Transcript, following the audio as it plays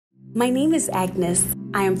My name is Agnes.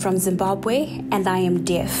 I am from Zimbabwe and I am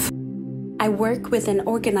deaf. I work with an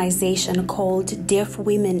organization called Deaf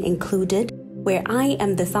Women Included, where I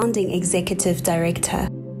am the founding executive director.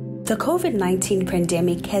 The COVID-19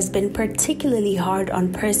 pandemic has been particularly hard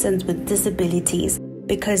on persons with disabilities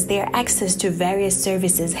because their access to various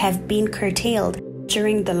services have been curtailed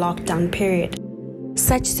during the lockdown period.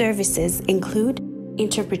 Such services include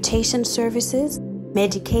interpretation services,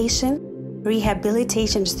 medication,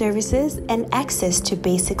 rehabilitation services, and access to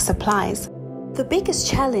basic supplies. The biggest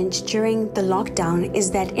challenge during the lockdown is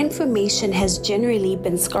that information has generally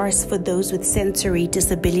been scarce for those with sensory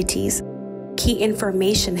disabilities. Key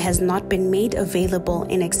information has not been made available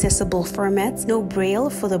in accessible formats, no Braille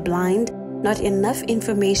for the blind, not enough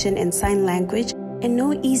information in sign language, and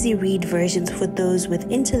no easy-read versions for those with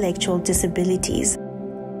intellectual disabilities.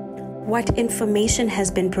 What information has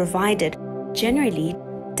been provided generally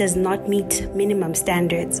does not meet minimum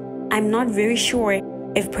standards. I'm not very sure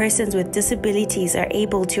if persons with disabilities are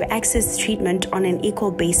able to access treatment on an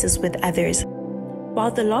equal basis with others.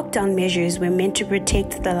 While the lockdown measures were meant to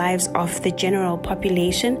protect the lives of the general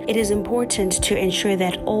population, it is important to ensure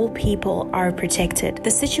that all people are protected.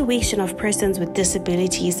 The situation of persons with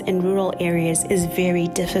disabilities in rural areas is very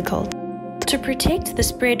difficult. To protect the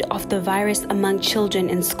spread of the virus among children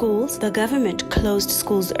in schools, the government closed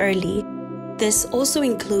schools early. This also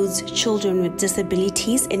includes children with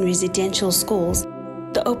disabilities in residential schools.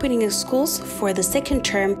 The opening of schools for the second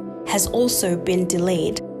term has also been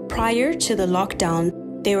delayed. Prior to the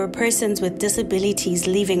lockdown, there were persons with disabilities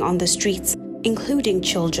living on the streets, including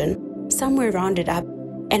children. Some were rounded up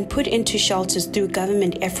and put into shelters through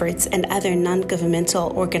government efforts and other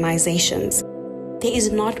non-governmental organizations. There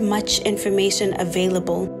is not much information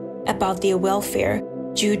available about their welfare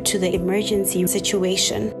due to the emergency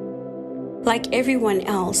situation. Like everyone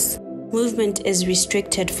else, movement is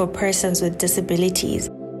restricted for persons with disabilities,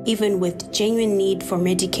 even with genuine need for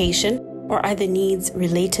medication or other needs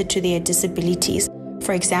related to their disabilities.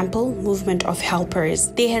 For example, movement of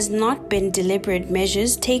helpers. There has not been deliberate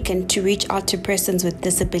measures taken to reach out to persons with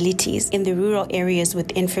disabilities in the rural areas with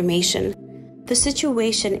information. The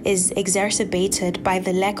situation is exacerbated by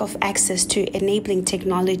the lack of access to enabling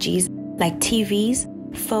technologies like TVs,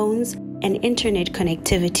 phones, and internet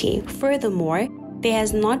connectivity. Furthermore, there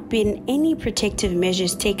has not been any protective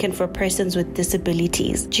measures taken for persons with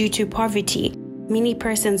disabilities. Due to poverty, many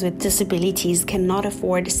persons with disabilities cannot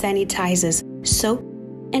afford sanitizers, soap,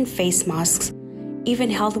 and face masks.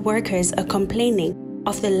 Even health workers are complaining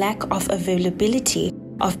of the lack of availability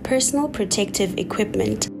of personal protective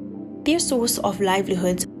equipment. Their source of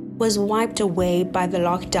livelihoods was wiped away by the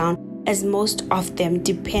lockdown, as most of them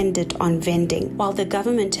depended on vending. While the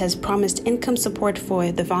government has promised income support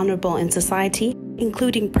for the vulnerable in society,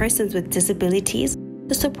 including persons with disabilities,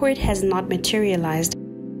 the support has not materialized.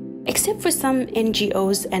 Except for some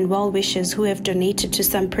NGOs and well-wishers who have donated to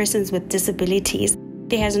some persons with disabilities,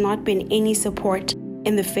 there has not been any support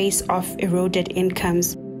in the face of eroded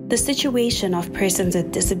incomes. The situation of persons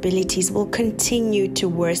with disabilities will continue to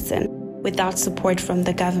worsen without support from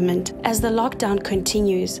the government. As the lockdown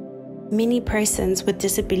continues, many persons with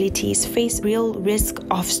disabilities face real risk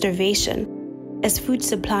of starvation as food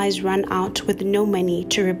supplies run out with no money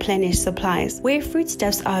to replenish supplies. Where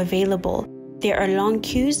foodstuffs are available, there are long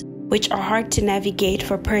queues which are hard to navigate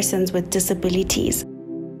for persons with disabilities.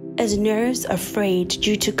 As nerves are frayed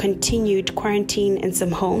due to continued quarantine in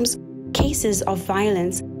some homes, cases of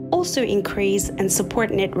violence also increase and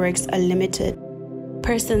support networks are limited.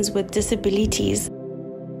 Persons with disabilities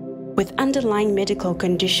with underlying medical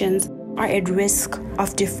conditions are at risk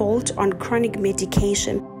of default on chronic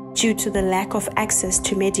medication due to the lack of access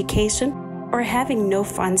to medication or having no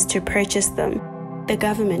funds to purchase them. The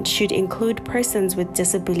government should include persons with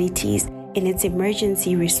disabilities in its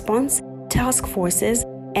emergency response task forces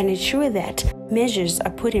and ensure that measures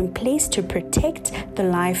are put in place to protect the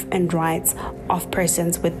life and rights of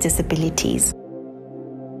persons with disabilities.